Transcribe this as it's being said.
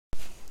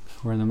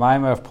We're in the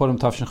Maimer of Purim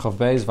Tavshin Chav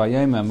Beis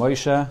Vayeme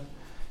Moshe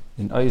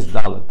in Ois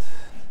Dalet.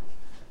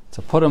 It's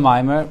a Purim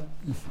Maimer,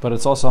 but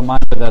it's also a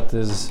Maimer that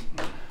is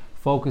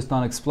focused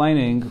on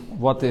explaining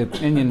what the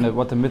opinion,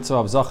 what the mitzvah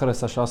of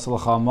Zacharis Hashas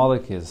L'cha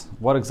Amalek is.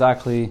 What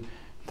exactly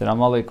did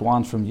Amalek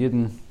want from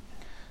Yidden?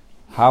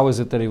 How is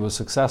it that he was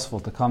successful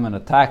to come and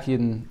attack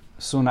Yidden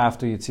soon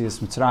after Yetzias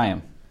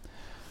Mitzrayim?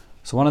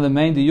 So one of the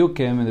main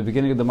diyukim in the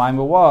beginning of the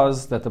Maimer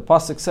was that the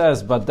pasuk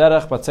says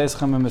Baderech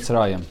Batzeischem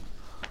Mitzrayim.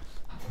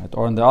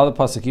 Or in the other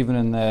pasuk, even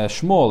in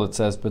Shmuel, it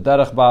says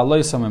B'derech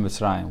ba'aloisam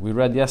Mitzrayim. We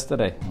read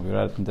yesterday. We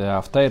read it in the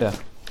Haftarah.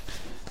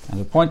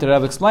 And the point that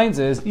Rebbe explains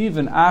is,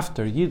 even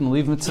after Yidden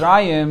leave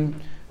Mitzrayim,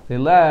 they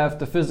left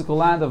the physical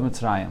land of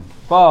Mitzrayim,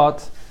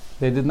 but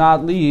they did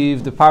not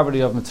leave the poverty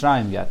of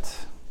Mitzrayim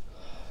yet.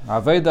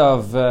 Aveda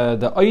of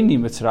the Oini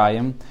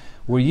Mitzrayim,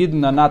 where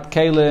Yidden are not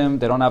Kalim,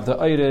 they don't have the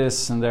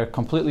Iris, and they're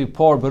completely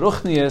poor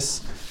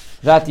Beruchnius,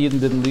 that Yidden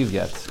didn't leave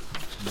yet.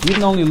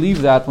 Yidden only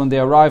leave that when they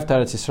arrive to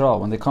Eretz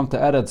Yisrael. When they come to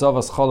Eretz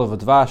Zavas Cholov and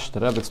Dvash,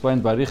 the Rebbe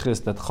explained by Riches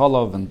that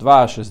Cholov and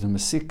Dvash is the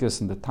Mesikus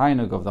and the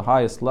Tainug of the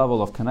highest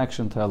level of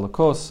connection to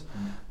Elokos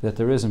that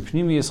there is in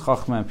Pnimius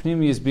Chachma and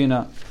Pnimius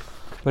Bina.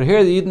 But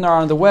here the Yidden are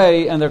on the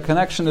way and their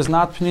connection is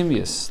not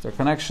Pnimius. Their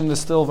connection is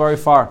still very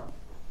far.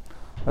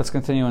 Let's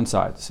continue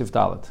inside. Sif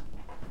Dalet.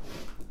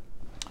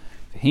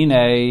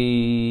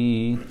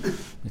 Hinei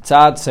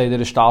Mitzad Seder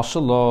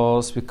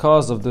Hishtalshalos,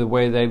 because of the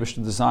way they wish to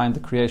design the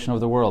creation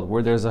of the world.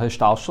 Where there's a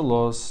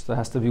Hishtalshalos, there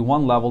has to be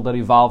one level that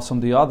evolves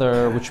from the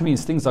other, which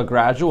means things are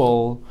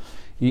gradual.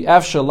 It's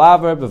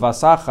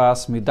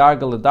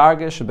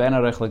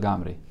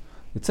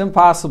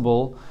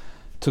impossible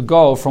to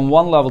go from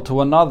one level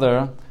to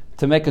another,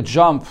 to make a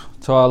jump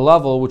to a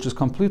level which is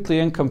completely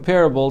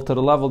incomparable to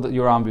the level that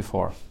you're on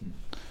before.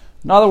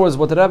 In other words,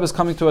 what the Rebbe is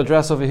coming to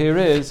address over here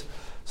is,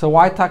 so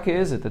why Taka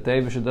is it that the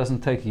Eibusher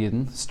doesn't take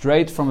Yidden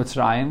straight from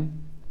Mitzrayim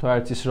to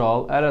Eretz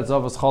Yisrael, Eretz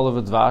Zavas Cholov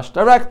and Dvash,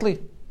 directly,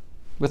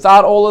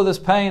 without all of this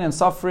pain and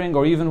suffering,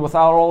 or even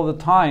without all of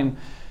the time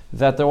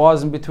that there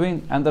was in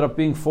between? Ended up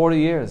being 40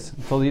 years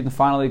until Yidden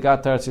finally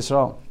got to Eretz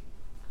Yisrael.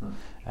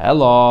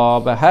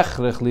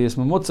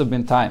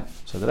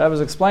 So the Rebbe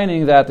is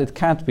explaining that it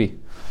can't be.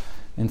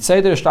 In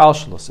Seder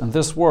Hishtalshalos, in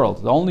this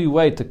world, the only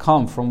way to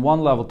come from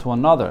one level to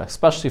another,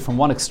 especially from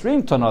one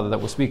extreme to another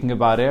that we're speaking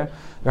about here,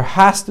 there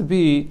has to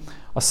be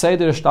a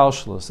Seder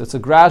Hishtalshalos. It's a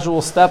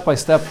gradual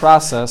step-by-step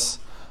process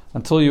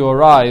until you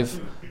arrive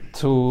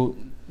to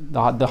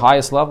the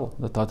highest level,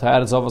 the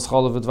Tatar Zavas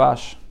Cholov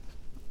V'Dvash.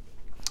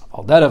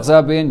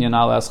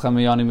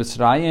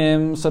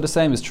 So the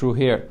same is true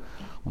here.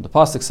 When the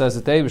pasuk says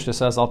that Eibusher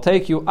says, "I'll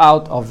take you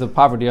out of the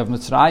poverty of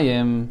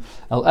Mitzrayim,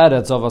 El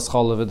Eretz Zavas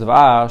Cholov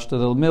V'Dvash, to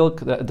the milk,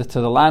 to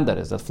the land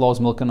that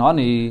flows milk and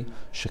honey.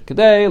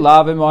 Shekidei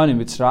lavim honey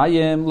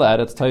Mitzrayim,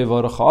 LeEretz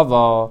Toivo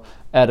Rechava,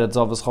 Eretz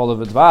Zavas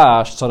Cholov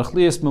V'Dvash, Tzarich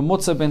Lias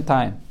Memutza Ben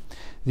Time."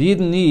 The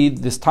Yidden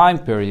need this time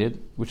period,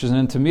 which is an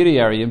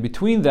intermediary in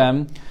between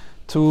them,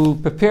 to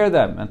prepare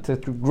them and to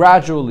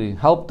gradually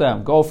help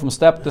them go from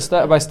step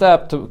by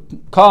step to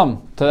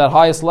come to that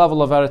highest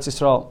level of Eretz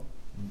Yisrael.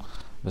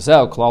 So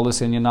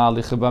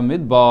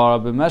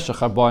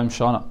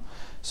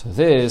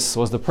this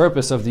was the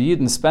purpose of the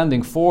Yidden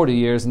spending 40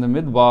 years in the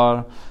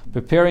Midbar,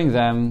 preparing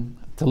them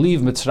to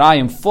leave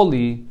Mitzrayim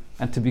fully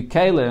and to be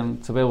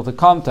Kalim, to be able to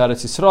come to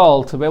Eretz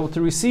Yisrael, to be able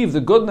to receive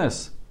the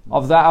goodness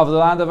of the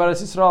land of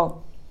Eretz Yisrael.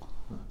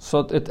 So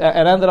it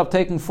ended up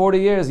taking 40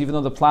 years, even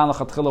though the plan of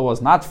Lechatchila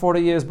was not 40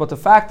 years, but the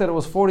fact that it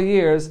was 40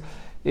 years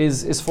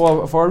is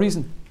for a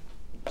reason.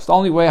 It's the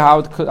only way how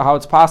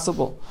it's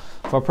possible.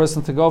 For a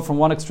person to go from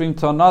one extreme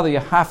to another, you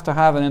have to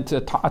have a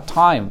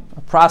time,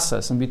 a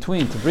process in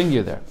between to bring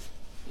you there.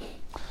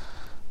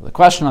 The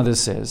question on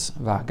this is,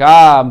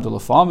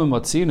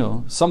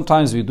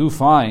 sometimes we do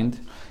find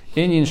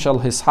we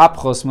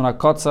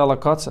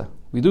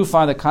do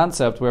find a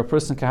concept where a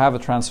person can have a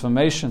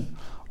transformation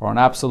or an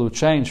absolute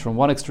change from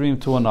one extreme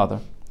to another.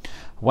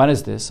 When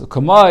is this? That's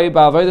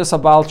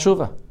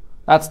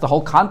the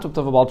whole concept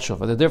of a Baal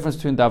Tshuva. The difference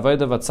between the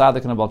Avodah of a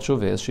Tzaddik and a Baal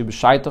Tshuva is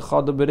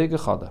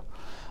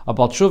a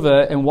Baal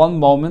Tshuva in one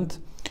moment,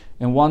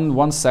 in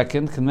one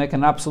second, can make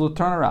an absolute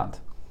turnaround.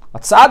 A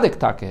Tzaddik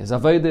Take is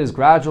Avodah is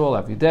gradual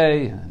every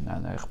day,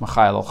 and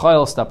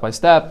step by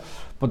step.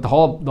 But the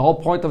whole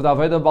point of the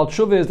Avodah of Baal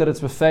Tshuva is that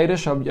it's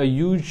befedish, a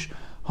huge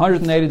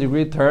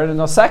 180-degree turn in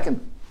a second.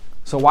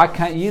 So why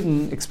can't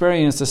Yidden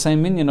experience the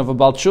same minion of a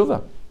Baal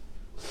Tshuva?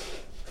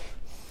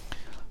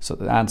 So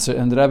the answer,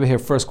 and the Rebbe here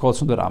first quotes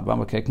from the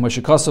Rambam. Okay,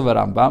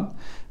 Rambam.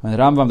 When the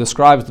Rambam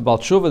describes the Baal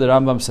Tshuva, the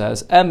Rambam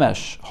says,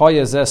 "Emesh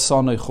hoyezeh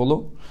sonoi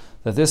chulu,"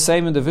 that this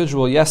same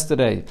individual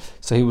yesterday,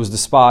 so he was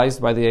despised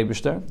by the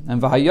Eibusher,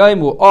 and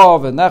v'hayomu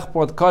ov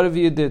v'nechpot karev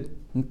yidid.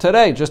 And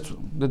today, just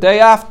the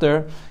day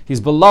after, he's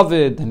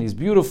beloved and he's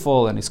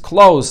beautiful and he's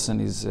close and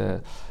he's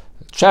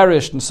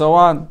cherished and so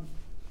on.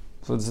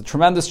 So there's a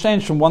tremendous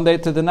change from one day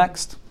to the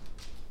next.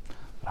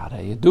 So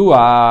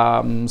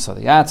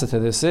the answer to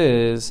this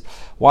is,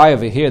 why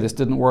over here this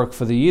didn't work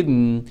for the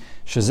Yidden?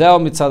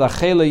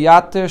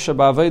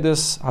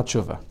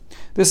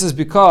 This is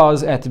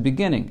because at the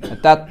beginning,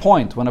 at that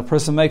point, when a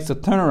person makes a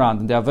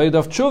turnaround in the avodah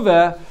of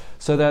tshuva,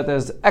 so that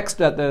there's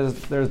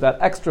that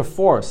extra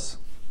force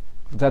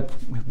that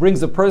brings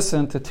the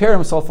person to tear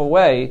himself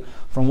away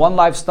from one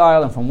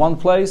lifestyle and from one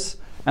place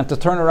and to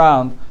turn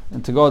around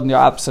and to go in the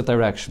opposite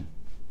direction.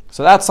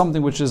 So that's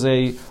something which is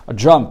a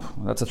jump.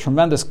 That's a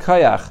tremendous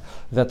kayach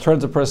that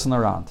turns a person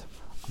around.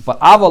 But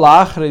aval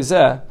achrei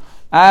zeh,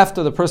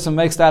 after the person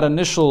makes that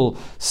initial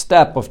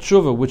step of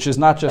tshuva, which is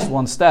not just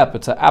one step,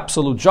 it's an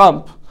absolute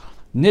jump,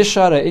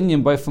 nishara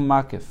inyan b'ifum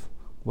makif.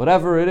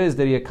 Whatever it is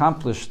that he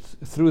accomplished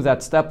through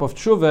that step of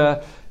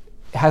tshuva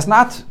has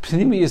not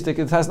pnimiistic,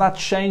 it has not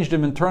changed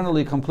him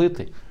internally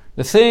completely.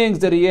 The things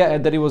that he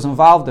was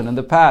involved in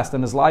the past,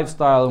 and his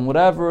lifestyle, and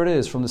whatever it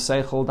is, from the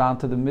seichel down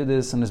to the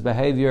midas and his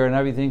behavior and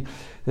everything,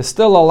 there's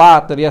still a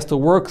lot that he has to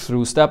work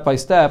through step by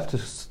step to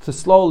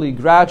slowly,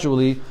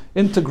 gradually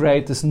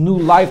integrate this new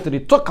life that he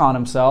took on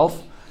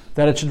himself,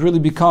 that it should really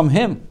become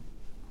him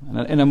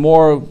in a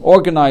more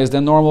organized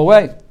and normal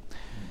way.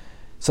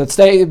 So it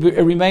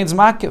remains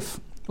makif.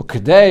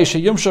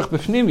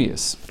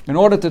 In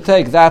order to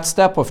take that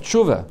step of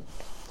tshuva,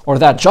 or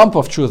that jump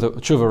of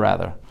tshuva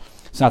rather,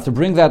 so now to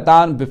bring that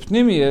down,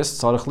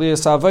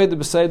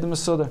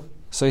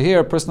 so here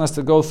a person has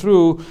to go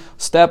through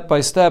step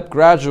by step,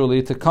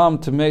 gradually,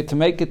 to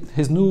make it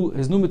his new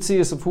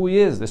metzius of who he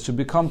is. This should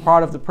become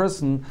part of the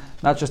person,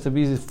 not just to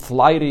be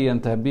flighty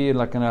and to be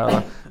like in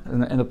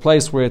a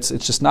place where it's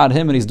just not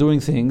him and he's doing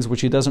things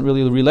which he doesn't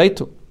really relate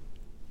to.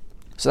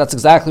 So that's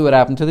exactly what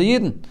happened to the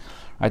Yidden.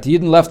 Right, the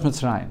Yidden left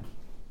Mitzrayim.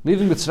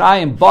 Leaving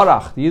Mitzrayim,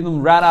 Barach, the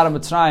Yidden ran out of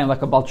Mitzrayim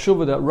like a Baal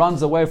Tshuva that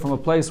runs away from a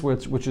place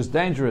which is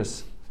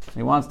dangerous.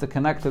 He wants to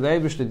connect to the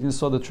Eibishter. You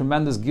saw the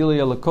tremendous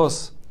Gilia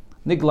Lakus,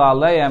 Nigla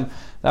Aleim.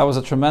 That was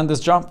a tremendous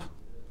jump.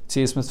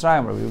 Yetzias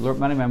Mitzrayim. We learned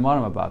many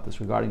memorim about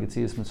this regarding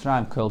Yetzias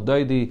Mitzrayim. Kol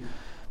Doidi,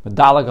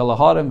 Medalag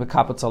Alaharim,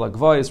 Bekapatz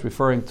Alagvois,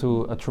 referring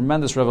to a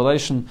tremendous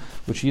revelation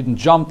which Yidden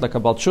jumped like a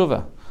Baal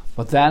Tshuva.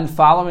 But then,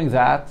 following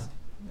that,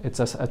 it's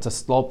a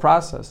slow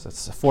process.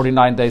 It's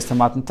 49 days to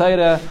Matan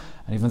Torah,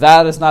 and even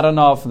that is not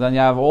enough. And then you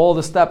have all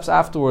the steps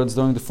afterwards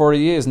during the 40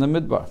 years in the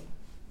Midbar.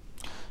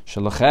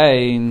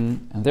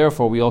 And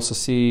therefore we also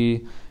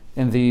see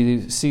in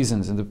the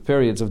seasons, in the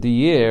periods of the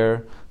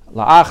year,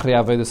 following the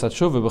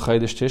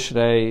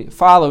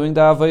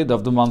Avodah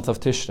of the month of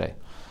Tishrei,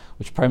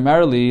 which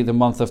primarily the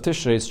month of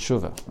Tishrei is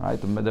Tshuva,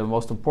 right? The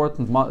most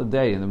important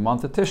day in the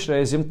month of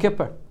Tishrei is Yom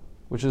Kippur,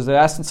 which is the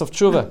essence of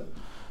Tshuva.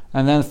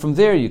 And then from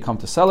there you come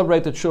to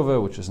celebrate the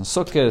Tshuva, which is in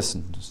Sukkot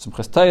and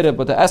Simchas Torah,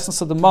 but the essence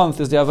of the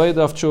month is the Avodah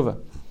of Tshuva.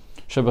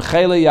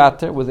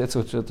 With it's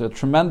a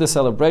tremendous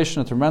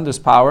celebration, a tremendous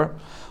power.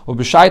 And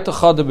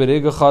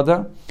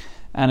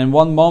in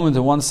one moment,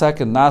 in 1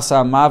 second,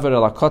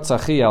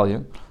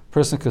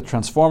 person could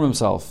transform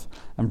himself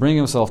and bring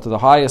himself to the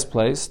highest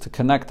place, to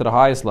connect to the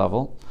highest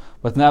level.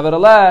 But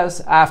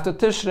nevertheless, after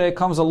Tishrei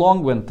comes a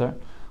long winter,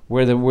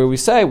 where we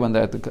say, when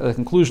at the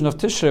conclusion of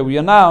Tishrei, we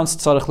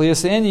announced that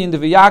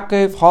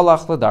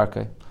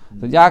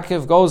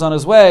Yaakov goes on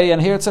his way,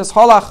 and here it says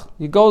Holach,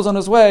 he goes on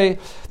his way.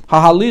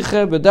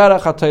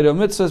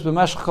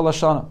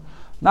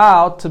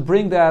 Now, to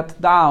bring that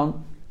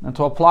down and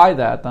to apply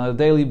that on a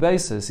daily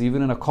basis,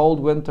 even in a cold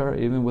winter,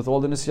 even with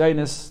all the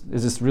nisyanis,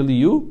 is this really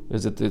you?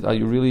 Is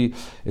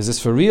this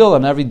for real?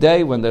 And every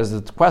day when there's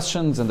the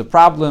questions and the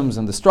problems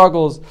and the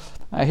struggles,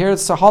 here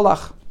it's a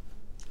Holach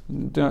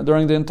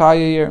during the entire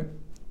year.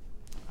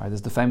 Right, this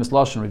is the famous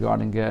lashon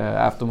regarding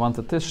after month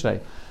of Tishrei.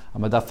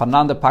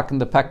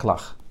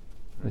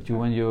 That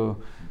when you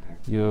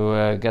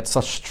get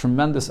such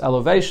tremendous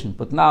elevation,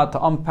 but now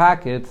to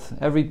unpack it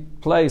every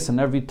place and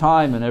every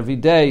time and every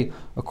day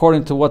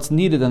according to what's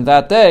needed in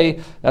that day,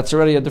 that's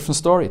already a different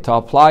story. To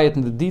apply it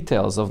in the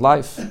details of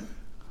life.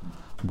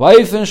 So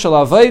to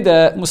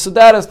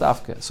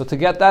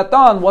get that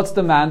done, what's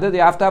demanded?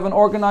 You have to have an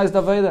organized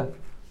Aveda.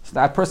 So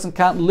that person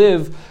can't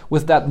live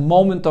with that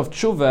moment of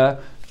tshuva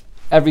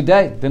every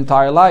day, the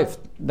entire life.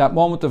 That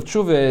moment of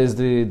tshuva is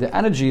the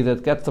energy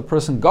that gets the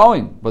person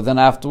going. But then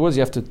afterwards,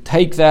 you have to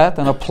take that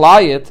and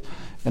apply it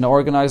in an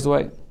organized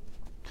way.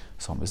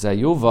 So the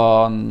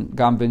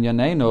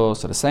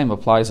same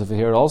applies over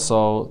here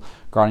also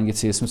regarding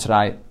Yetzias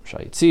Mitzrayim,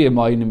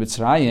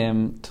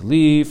 to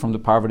leave from the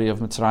poverty of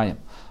Mitzrayim.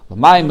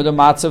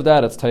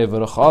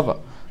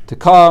 To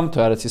come to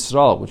Eretz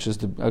Yisrael, which is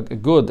a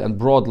good and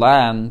broad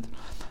land,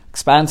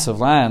 expansive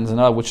land,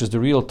 which is the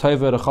real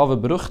Teva Rechava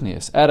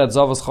Beruchnius. Eretz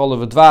Zavas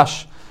Cholav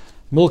Dvash,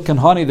 milk and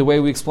honey, the way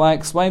we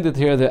explained it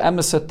here, the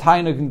emeset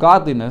tainug and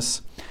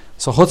godliness.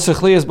 So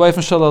Chutzechli is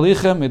Beifen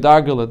Shalalichem,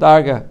 Midarga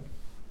Ledarga.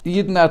 You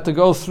didn't have to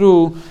go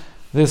through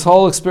this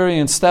whole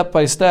experience step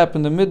by step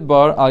in the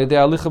Midbar, Al Yidei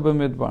Alicha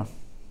B'Midbar.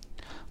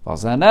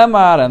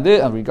 And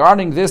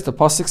regarding this, the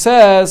Pasuk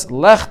says,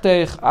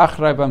 Lechtech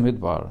Achrei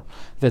B'Midbar,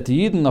 that the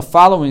Yidden are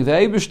following the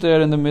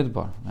Eibishter in the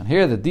Midbar. And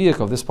here the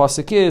diak of this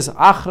Pasuk is,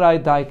 Achrei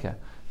Daike.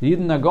 The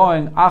Yidden are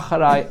going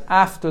Achrei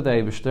after the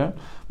Eibishter,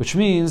 which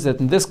means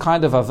that in this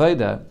kind of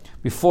Aveda,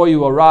 before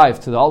you arrive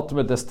to the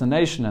ultimate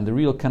destination and the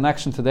real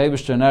connection to the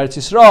Eibishter in Eretz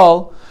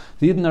Yisrael,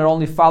 the Yidden are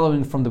only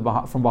following from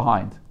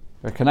behind.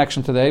 Their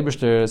connection to the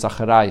Eibishter is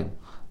Acharayim.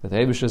 That the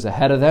Eibishter is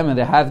ahead of them and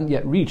they haven't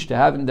yet reached,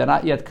 they're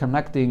not yet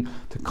connecting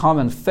to come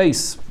and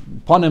face,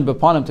 Ponim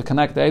Beponim, to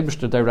connect the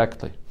Eibishter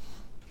directly.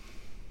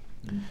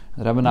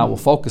 The Rebbe now will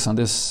focus on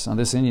this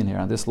Indian here,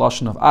 on this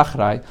Lashon of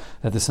Achrai,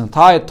 that this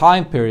entire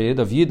time period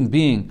of Yidden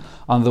being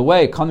on the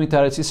way, coming to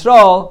Eretz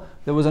Yisrael,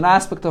 there was an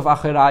aspect of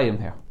Acharayim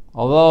here.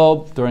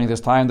 Although during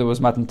this time there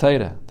was Matan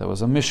Torah, there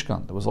was a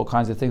Mishkan, there was all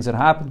kinds of things that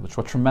happened, which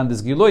were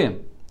tremendous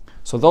Giluyim.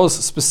 So those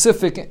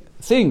specific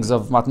things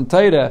of Matan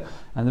Torah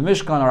and the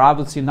Mishkan are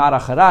obviously not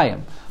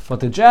Acharayim. But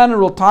the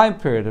general time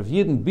period of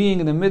Yidden being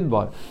in the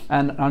Midbar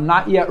and are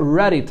not yet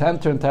ready to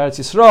enter into Eretz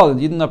Yisrael,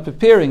 and Yidden are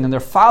preparing and they're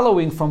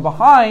following from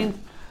behind,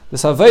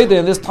 this Aveda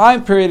in this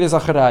time period is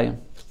Acharayim.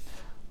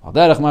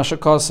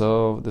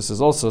 So this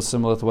is also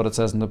similar to what it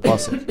says in the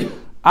Pasuk.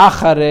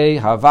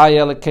 Acharei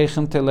havaya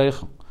lekechem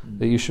telechu.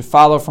 That you should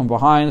follow from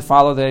behind,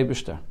 follow the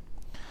Eibishter.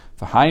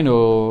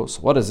 So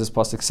what is this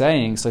Pasuk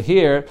saying? So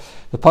here,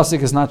 the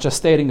Pasuk is not just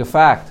stating a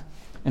fact.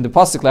 In the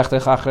Pasuk,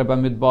 Lechtech Achrei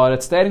Bamidbar,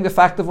 it's stating the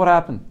fact of what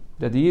happened.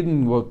 That the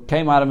Yidden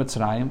came out of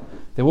Mitzrayim,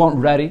 they weren't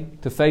ready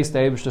to face the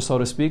Eibishter, so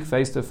to speak,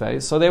 face to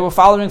face, so they were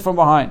following from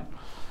behind.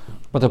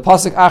 But the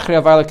Pasuk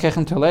Achrei Havaya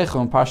Lekechem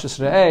Telechu in Parshas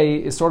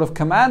Re'eh is sort of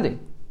commanding.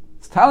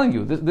 It's telling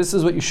you, this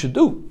is what you should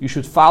do. You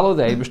should follow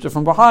the Eibishter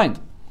from behind.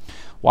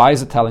 Why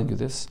is it telling you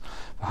this?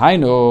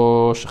 In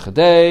order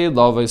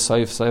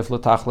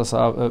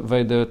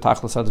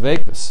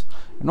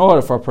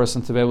for a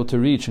person to be able to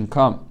reach and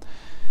come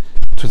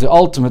to the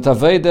ultimate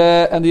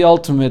Aveda and the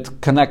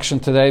ultimate connection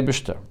to the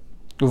Eibishter.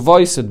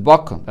 That's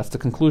the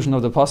conclusion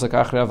of the Pasuk.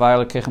 At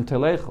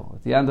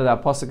the end of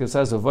that Pasuk it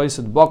says,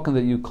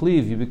 that you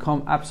cleave, you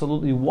become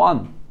absolutely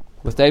one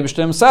with the Eibishter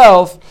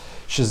himself.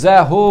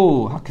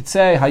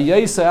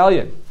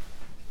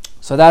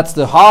 So that's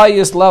the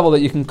highest level that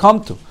you can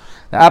come to.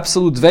 The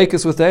absolute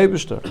dveikus with the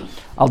Eibishter.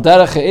 Al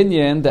derech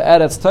ha'inyan, the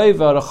Eretz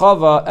Teva,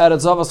 Rechava,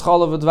 Eretz Zavas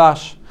Cholav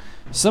V'Dvash.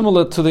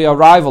 Similar to the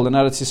arrival in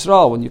Eretz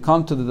Yisrael, when you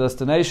come to the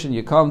destination,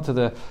 you come to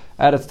the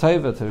Eretz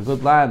Teva, to the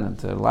good land, and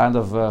to the land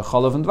of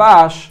Cholav and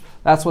Dvash.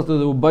 That's what the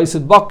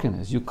Ubaisid Bakken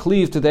is. You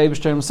cleave to the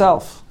Eibishter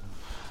himself.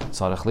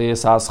 So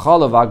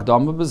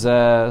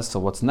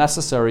what's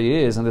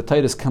necessary is, and the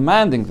Torah is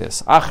commanding this,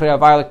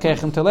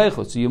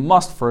 so you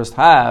must first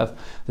have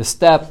the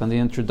step and the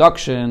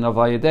introduction of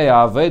to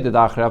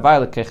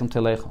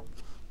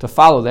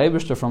follow the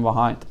Eibishter from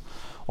behind.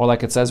 Or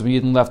like it says, when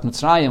Yidden left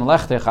Mitzrayim,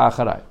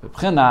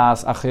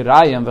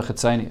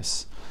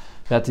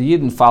 that the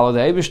Yidden follow the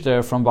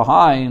Eibishter from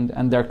behind,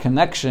 and their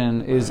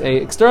connection is an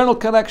external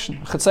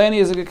connection. Chetzeni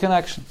is a good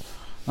connection.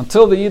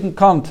 Until the Yidden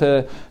come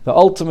to the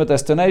ultimate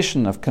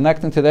destination of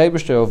connecting to the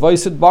Eibishter, of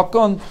Voisid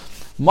Bakon,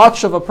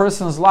 much of a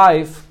person's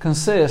life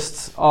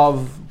consists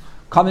of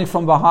coming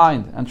from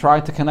behind and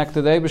trying to connect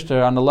to the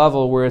Eibishter on a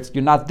level where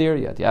you're not there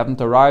yet. You haven't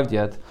arrived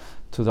yet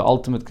to the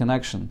ultimate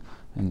connection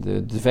and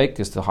the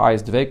dveikus, the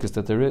highest dveikus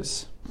that there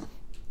is.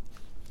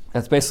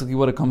 That's basically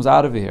what it comes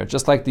out of here.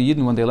 Just like the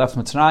Yidden when they left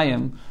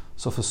Mitzrayim,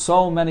 so for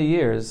so many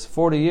years,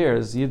 40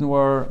 years, Yidden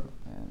were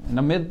in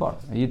a midbar.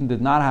 Yidden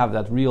did not have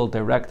that real,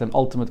 direct, and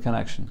ultimate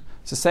connection.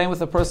 It's the same with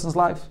a person's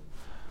life.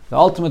 The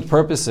ultimate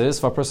purpose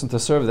is for a person to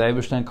serve the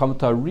Eibishter and come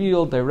to a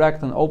real,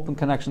 direct, and open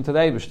connection to the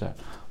Eibishter.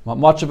 But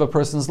much of a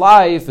person's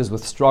life is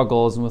with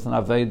struggles and with an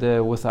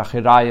Aveda, with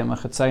Achirayim and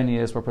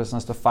Chetzenius, where a person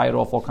has to fight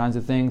off all kinds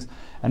of things,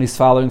 and he's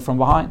following from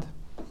behind.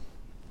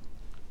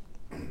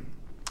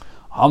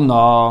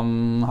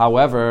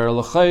 However,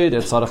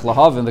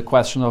 the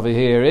question over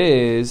here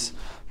is,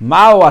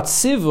 why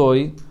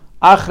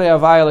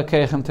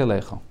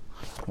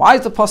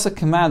is the Pasuk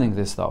commanding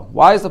this though?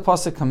 Why is the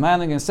Pasuk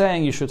commanding and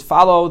saying you should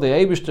follow the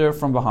Eibishter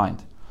from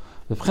behind?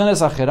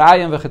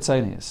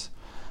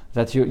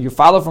 That you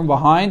follow from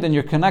behind and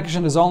your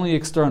connection is only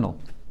external.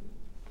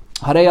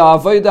 What is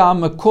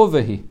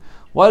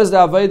the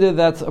Aveda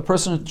that a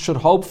person should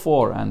hope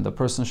for and the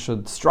person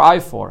should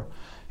strive for?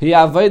 That's the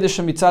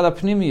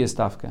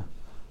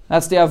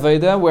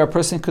Aveda where a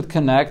person could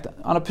connect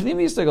on a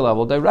pnimiyistic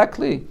level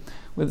directly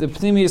with the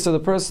pnimiyus of the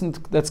person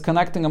that's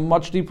connecting a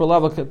much deeper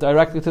level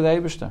directly to the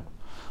Eibishter.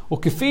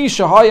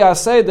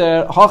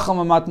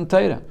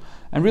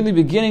 And really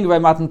beginning by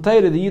Matan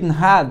Torah, the Yidden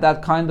had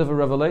that kind of a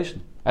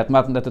revelation. At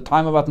the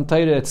time of Matan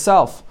Torah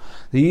itself,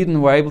 the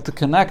Yidden were able to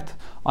connect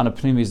on a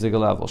pnimiyistic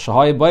level.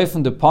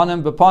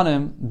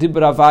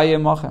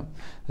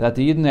 That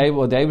the Yidden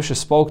the Eibishter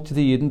spoke to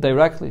the Yidden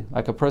directly,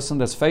 like a person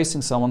that's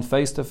facing someone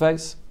face to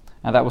face.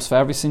 And that was for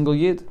every single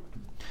Yid.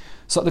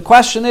 So the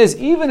question is,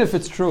 even if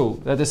it's true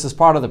that this is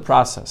part of the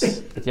process,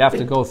 that you have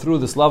to go through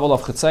this level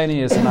of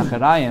Chetzenius and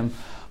Acharayim,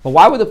 but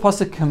why would the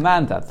Pasuk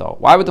command that though?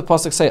 Why would the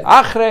Pasuk say,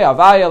 Achrei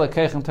Avaya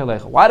Lekechem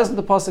Telecha? Why doesn't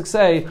the Pasuk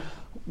say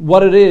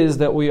what it is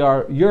that we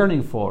are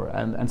yearning for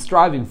and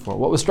striving for?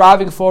 What we're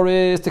striving for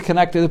is to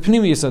connect to the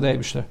Pnimiyus of the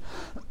Eibishter.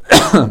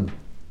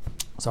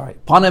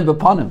 Panim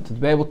bepanim, to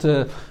be able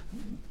to,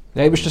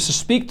 the Eibishter should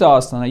speak to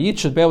us, and a Yid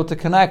should be able to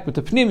connect with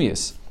the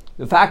Pnimiyus.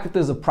 The fact that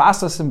there's a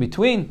process in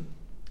between,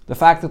 the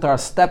fact that there are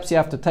steps you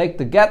have to take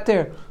to get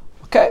there,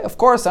 okay, of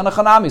course,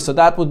 anachanami. So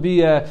that would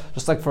be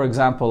just like, for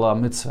example, a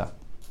mitzvah.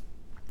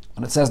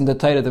 And it says in the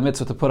Torah, the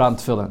mitzvah to put on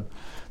tefillin.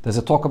 Does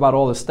it talk about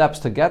all the steps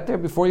to get there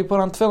before you put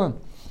on tefillin?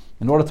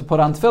 In order to put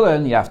on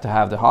tefillin, you have to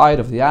have the hide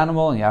of the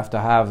animal, and you have to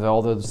have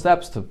all the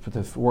steps to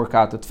work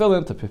out the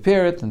tefillin, to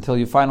prepare it, until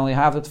you finally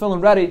have the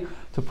tefillin ready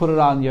to put it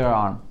on your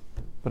arm.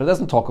 But it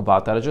doesn't talk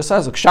about that. It just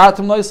says,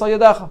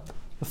 the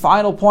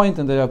final point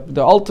and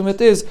the ultimate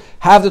is,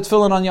 have the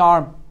tefillin on your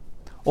arm.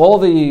 All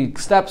the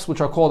steps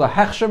which are called a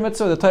hechsher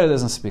mitzvah, the Torah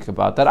doesn't speak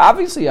about that.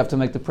 Obviously, you have to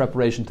make the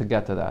preparation to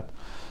get to that.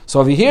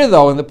 So over here,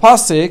 though, in the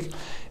pasuk,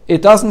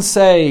 it doesn't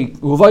say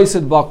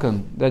uvaisid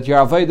bakan, that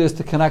your avodah is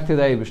to connect to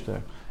the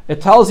Eibishter.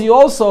 It tells you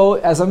also,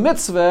 as a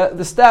mitzvah,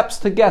 the steps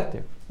to get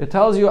there. It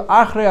tells you,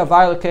 achrei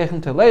avayla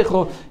kechen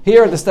telechu,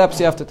 here are the steps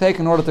you have to take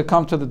in order to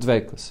come to the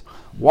dveikus.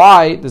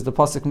 Why does the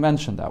pasuk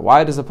mention that?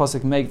 Why does the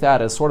pasuk make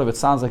that as sort of, it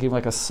sounds like even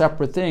like a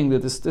separate thing,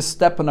 that this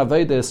step in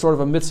avodah is sort of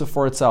a mitzvah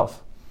for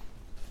itself?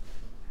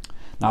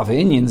 Now,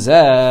 when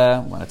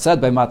it said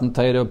by Matan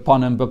Torah,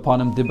 ponim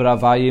beponim dibra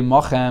vayi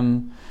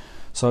mochem,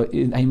 so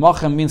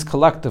mochem means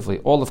collectively,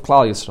 all of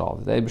Klal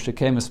Yisrael. The Eibishter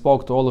came and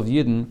spoke to all of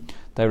Yidden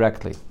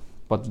directly.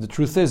 But the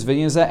truth is,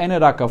 it's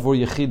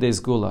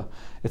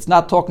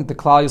not talking to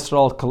Klal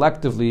Yisrael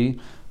collectively,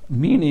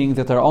 meaning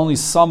that there are only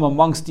some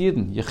amongst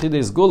Yidden,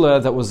 Yechidei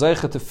Zgula, that was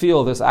zeicha to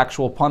feel this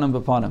actual panim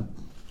bepanim.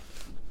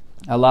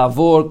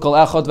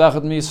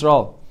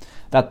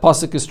 That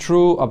pasuk is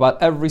true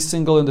about every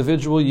single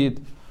individual Yid.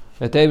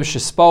 That Eibishter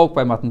spoke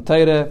by Matan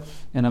Torah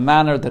in a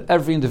manner that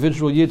every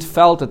individual Yid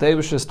felt that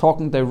Eibishter is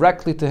talking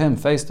directly to him,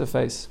 face to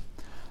face.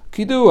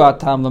 So it's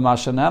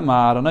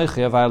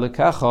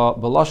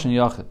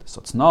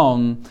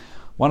known,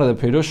 one of the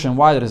Pirushim,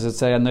 why does it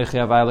say Anochi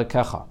Avai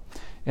Lekecha?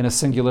 In a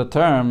singular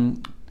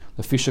term,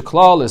 the Fisha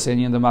Klal is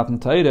in the Matan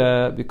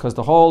Torah, because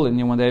the whole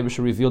in when the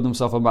Eibishter revealed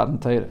himself in Matan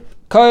Torah.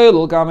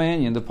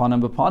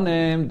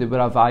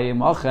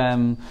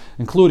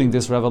 Including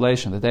this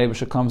revelation, that the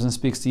Eibishter comes and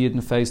speaks to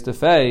Yidden face to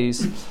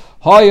face.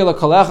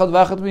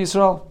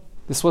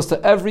 This was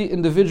to every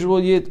individual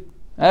Yid.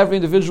 Every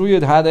individual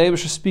Yid had the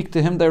Eibishter speak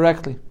to him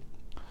directly.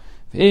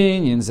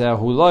 This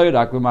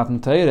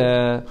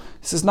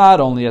is not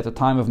only at the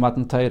time of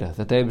Matan Torah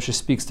that the Eibishter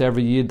speaks to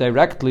every Yid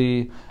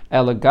directly.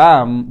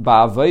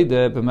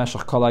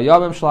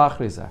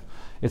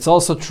 It's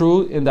also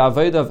true in the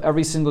Avodah of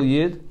every single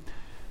Yid,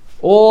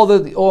 all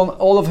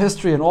of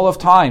history and all of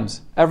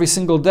times, every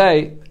single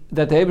day,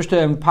 that the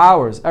Eibishter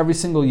empowers every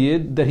single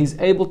Yid, that he's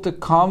able to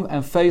come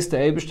and face the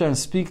Eibishter and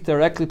speak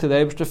directly to the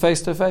Eibishter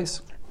face to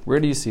face. Where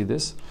do you see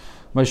this?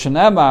 The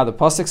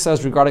pasuk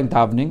says regarding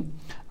davening,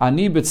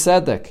 Ani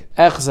b'tzedek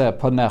echze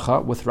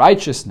panecha, with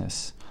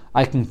righteousness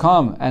I can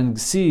come and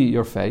see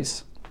your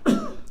face.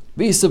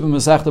 The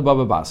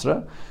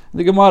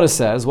Gemara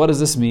says, what does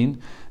this mean?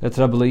 That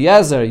Rabbi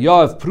Eliezer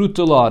Yoav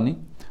Prutulani,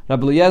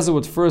 Rabbi Eliezer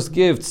would first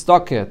give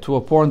tzedakah to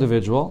a poor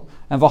individual,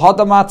 and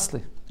v'hada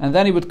matzli, and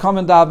then he would come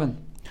and daven.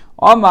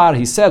 Omar,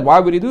 he said, why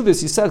would he do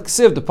this? He said,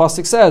 Ksiv, the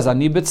pasuk says,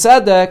 Ani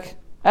b'tzedek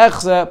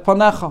echze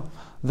panecha,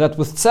 that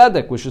with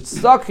tzedek, which is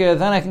tzedakah,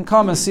 then I can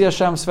come and see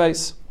Hashem's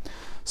face.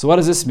 So what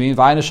does this mean?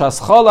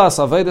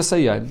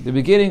 The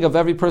beginning of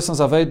every person's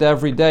Aveda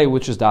every day,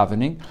 which is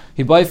davening,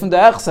 he buy from the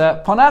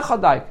echse panecha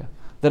daika.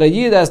 That a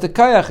Yid has the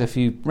kayach, if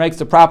he makes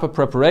the proper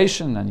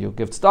preparation, and you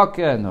give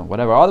tzedakah, and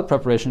whatever other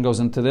preparation goes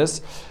into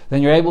this,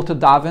 then you're able to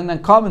daven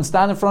and come and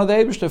stand in front of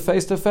the Eibishter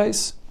face to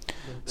face.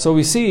 So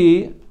we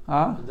see...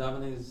 The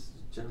davening is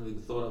generally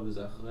thought of as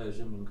achrei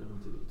Hashem and coming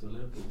to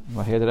live.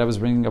 Well, here the Rebbe is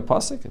bringing a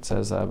pasuk. It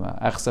says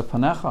echse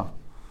panecha.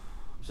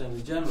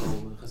 In general,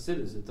 in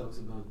Chassidus, it talks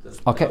about that.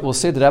 Okay, we'll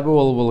see. The Rebbe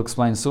will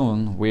explain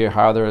soon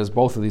how there is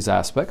both of these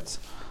aspects.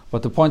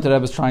 But the point that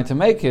Rebbe is trying to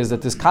make is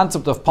that this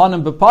concept of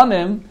panim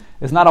bepanim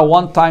is not a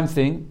one-time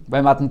thing by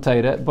Matan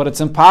Torah, but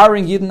it's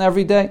empowering Yidden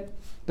every day.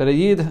 That a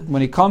Yid,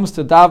 when he comes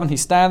to daven,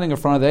 he's standing in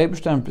front of the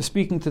Eibishter and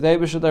speaking to the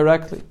Eibishter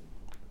directly.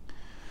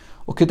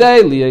 In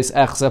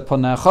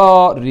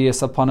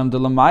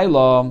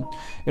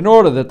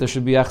order that there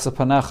should be echse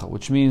panecha,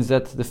 which means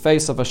that the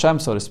face of Hashem,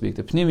 so to speak,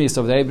 the pnimis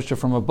of the Eibishter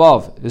from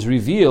above is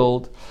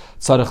revealed,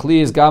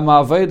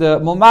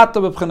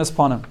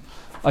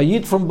 a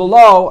Yid from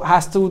below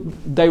has to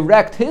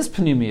direct his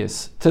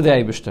pnimis to the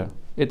Eibishter.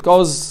 It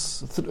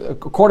goes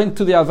according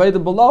to the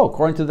Aveda below,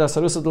 according to the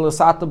Sarusa de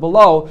Lasata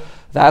below,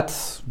 that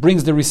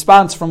brings the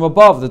response from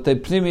above, that the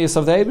pnimis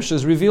of the Eibishter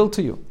is revealed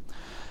to you.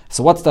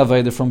 So what's the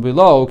Aveda from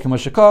below?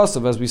 Kimashikos,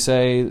 as we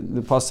say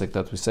the pasuk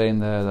that we say in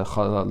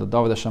the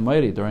David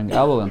Hashamayri during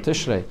Elul and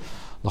Tishrei.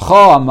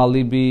 L'cha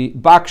amalibi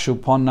bakshu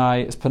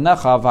ponai es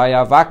panecha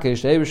vaya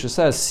vakesh. The Eibishter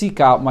says, seek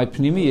out my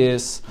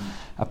pnimius.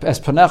 As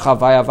panecha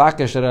vaya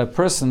vakesh, that a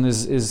person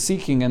is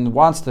seeking and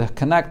wants to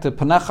connect to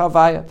panecha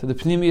vaya, to the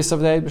pnimius of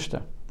the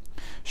Eibishter.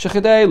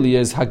 Shechidei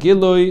is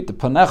hagilui the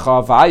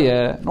panecha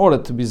vaya, in order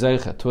to be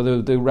zeichet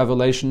to the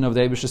revelation of the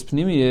Eibishter's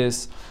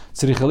pnimius.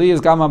 Tzrichali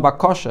is gama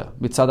bakosha,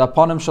 mitzad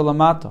aponim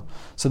shalamato.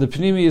 So the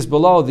pnimius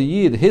below, the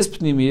yid, his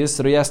pnimius,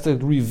 so he has to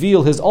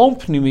reveal his own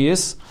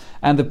pnimius,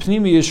 and the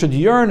pnimius should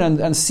yearn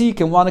and seek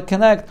and want to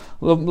connect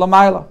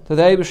lamaila, to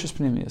the Eibish's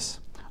pnimius.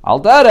 Al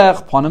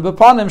derech, ponim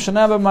beponim,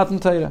 shenem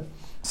b'matan Torah.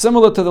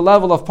 Similar to the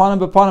level of panim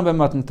bepanim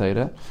b'matan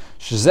Torah,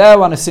 shezeu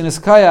anesinis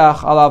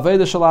kayach al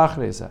aveda shel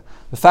achreza.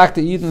 The fact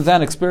that Yidden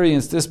then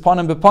experienced this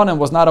panim bepanim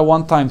was not a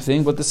one-time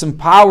thing, but this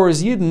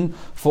empowers Yidden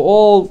for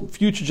all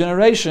future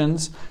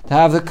generations to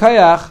have the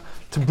kayach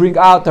to bring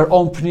out their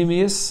own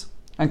pnimius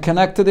and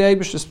connect to the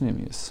Eibish's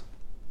pnimius.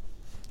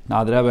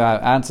 Now the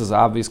Rebbe answers the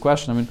obvious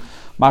question. I mean,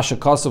 masha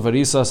kosav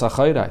arisa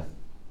sachayrai,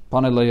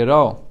 panei lo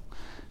yiro.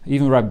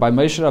 Even by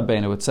Moshe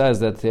Rabbeinu, it says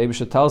that the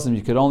Eibishter tells him,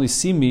 you could only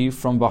see me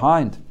from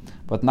behind,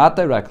 but not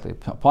directly.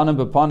 Upon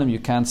him you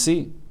can't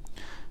see.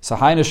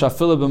 Moshe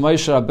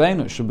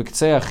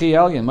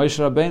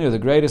Rabbeinu, the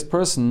greatest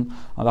person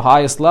on the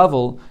highest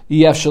level,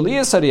 he's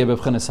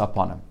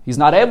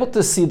not able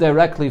to see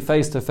directly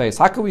face to face.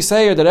 How can we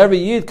say here that every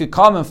Yid could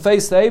come and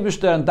face the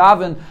Eibishter and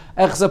daven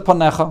echze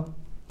panecha?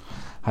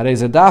 What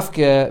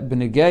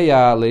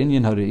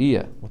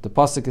the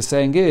pasuk is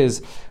saying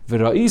is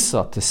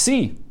v'ra'isa, to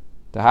see,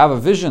 to have a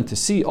vision, to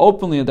see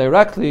openly and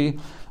directly,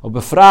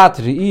 to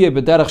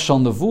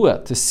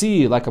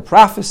see like a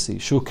prophecy,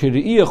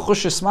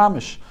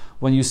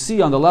 when you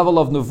see on the level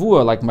of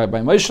nevuah, like by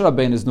Moshe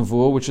Rabbeinu's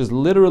nevuah, which is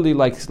literally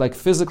like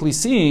physically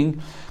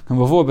seeing.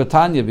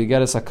 Betanya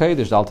B'Geras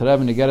HaKodesh, the Alter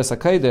Rebbe in B'Geras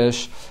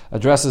HaKodesh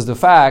addresses the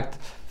fact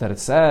that it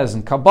says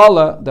in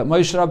Kabbalah that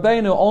Moshe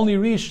Rabbeinu only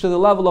reached to the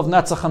level of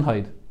Netzach and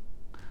Haid.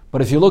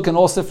 But if you look in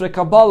all Sifrei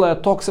Kabbalah,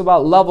 it talks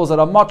about levels that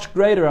are much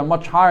greater and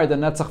much higher than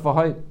Netzach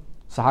v'Haid.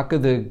 So how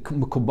could the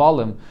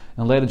Mekubalim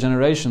in later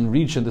generation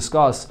reach and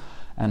discuss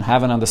and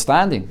have an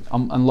understanding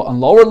on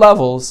lower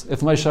levels if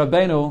Moshe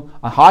Rabbeinu,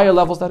 on higher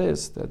levels that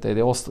is, they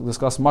also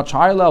discuss much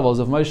higher levels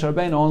if Moshe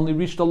Rabbeinu only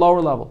reached the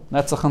lower level,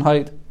 Netzach and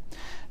Haid.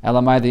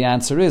 Elamai, the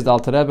answer is, the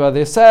Alter Rebbe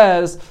there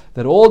says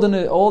that all the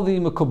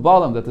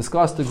Mekubalim that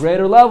discuss the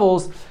greater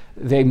levels,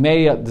 they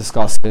may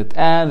discuss it,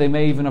 and they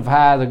may even have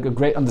had a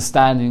great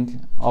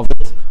understanding of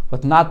it,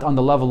 but not on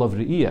the level of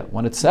Re'iyah.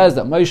 When it says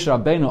that Moshe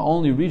Rabbeinu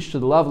only reached to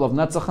the level of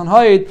Netzach and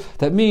Haid,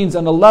 that means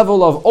on the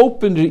level of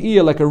open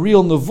Re'iyah, like a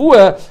real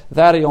Nevuah,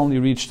 that he only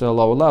reached to a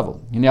lower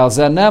level.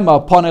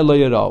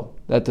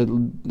 That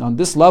on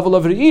this level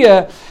of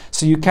Re'iyah,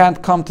 so you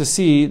can't come to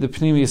see the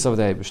Pnimius of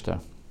the Eibishter.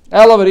 So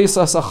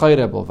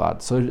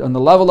on the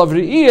level of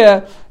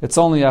Re'iyah, it's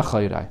only a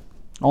chayrai,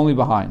 only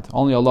behind,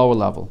 only a lower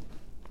level.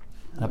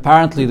 And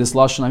apparently this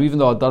lashon, even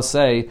though it does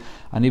say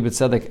ani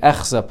b'tzedek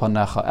echze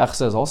panecha,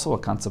 echze is also a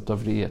concept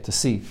of Re'iyah, to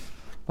see.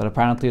 But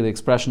apparently the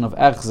expression of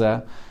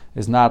echze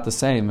is not the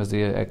same as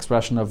the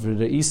expression of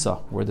Re'isa,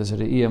 where there's a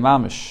Re'iyah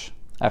mamish.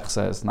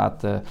 Echze is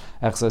not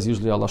echze is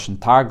usually a lashon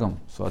targum,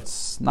 so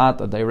it's not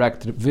a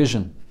direct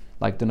vision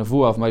like the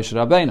nevuah of Moshe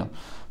Rabbeinu.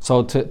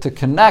 So to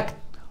connect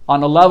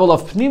on a level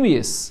of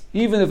pnimius,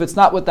 even if it's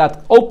not with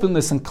that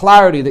openness and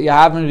clarity that you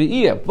have in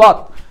Re'iyah,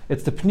 but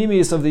it's the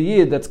pnimius of the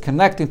Yid that's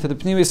connecting to the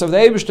pnimius of the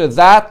Eibishter,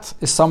 that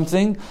is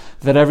something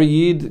that every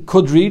Yid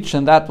could reach,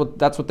 and that's what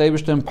the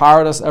Eibishter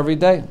empowered us every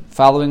day,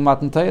 following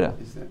Matan Torah.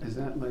 Is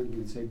that like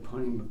you'd say,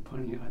 puni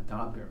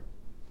adaber?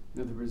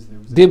 In other words,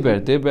 Dibber,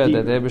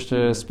 that the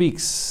Eibishter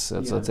speaks.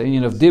 It's an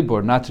union of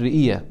Dibber, not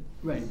Re'iyah.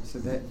 Right, so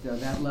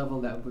that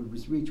level that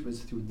was reached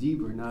was through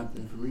Dibber, not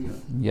the Re'iyah.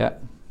 Yeah.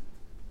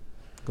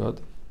 Good.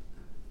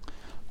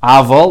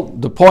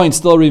 Aval, the point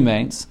still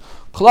remains.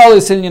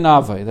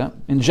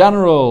 In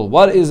general,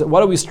 what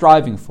are we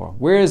striving for?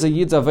 Where is a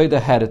Yid's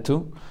Aveda headed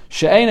to?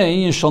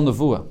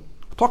 We're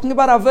talking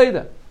about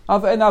Aveda.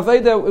 And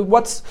Aveda,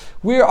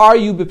 where are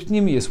you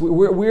b'pnimius?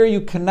 Where are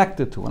you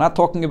connected to? We're not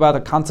talking about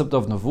a concept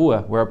of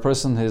Nevuah, where a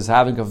person is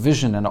having a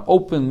vision, an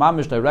open,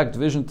 mamish, direct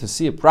vision to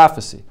see a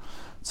prophecy.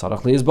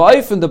 Tzarech is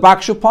ba'if in the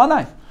bakshu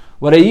panai.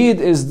 What a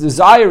Yid is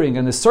desiring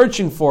and is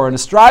searching for and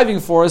is striving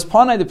for is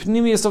panai, the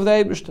pnimius of the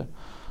Eibishter.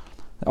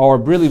 Or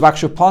really,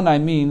 Bakshu Panai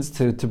means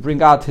to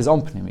bring out his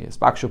own Pnimius.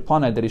 Bakshu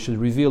Panai, that he should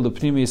reveal the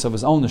Pnimius of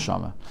his own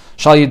Neshama.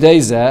 Shal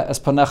Yidezeh es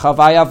Panecha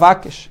Vaya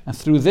Vakish. And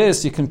through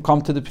this, you can come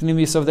to the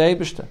Pnimius of the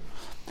Eibishter.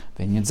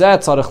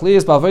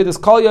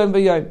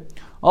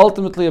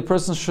 Ultimately, a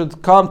person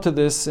should come to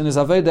this in his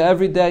Aveda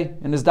every day,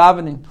 in his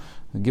davening.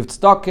 Give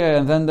tzedakah,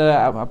 and then the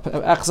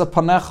Echza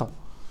Panecha.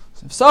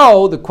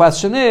 So, the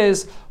question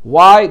is,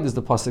 why does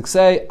the pasuk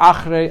say,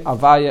 Achrei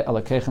Avaya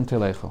Elokechem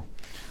Telechu?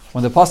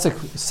 When the pasuk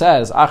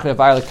says Achrei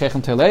Avaya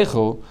Elokechem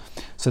Telechu,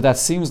 so that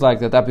seems like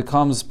that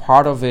becomes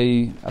part of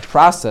a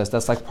process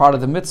that's like part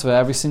of the mitzvah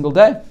every single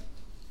day.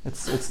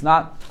 It's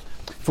not.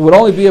 If it would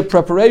only be a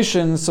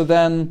preparation, so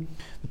then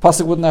the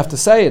pasuk wouldn't have to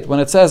say it. When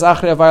it says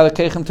Achrei Avaya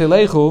Elokechem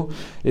Telechu,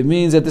 it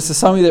means that this is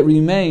something that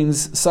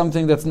remains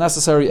something that's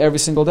necessary every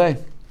single day.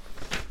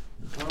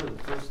 The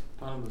first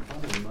time of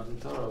Matan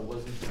Torah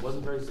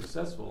wasn't very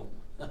successful.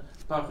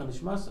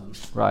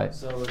 Right.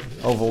 So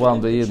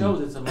overwhelmed the Yidden. It Yidden. shows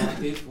it's a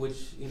motif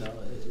which, it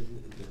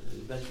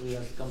eventually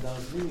has to come down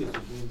to Pnimius,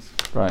 which means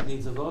right. It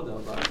needs a voda.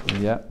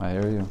 Yeah, I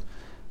hear you.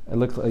 It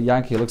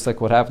looks like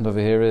what happened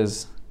over here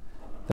is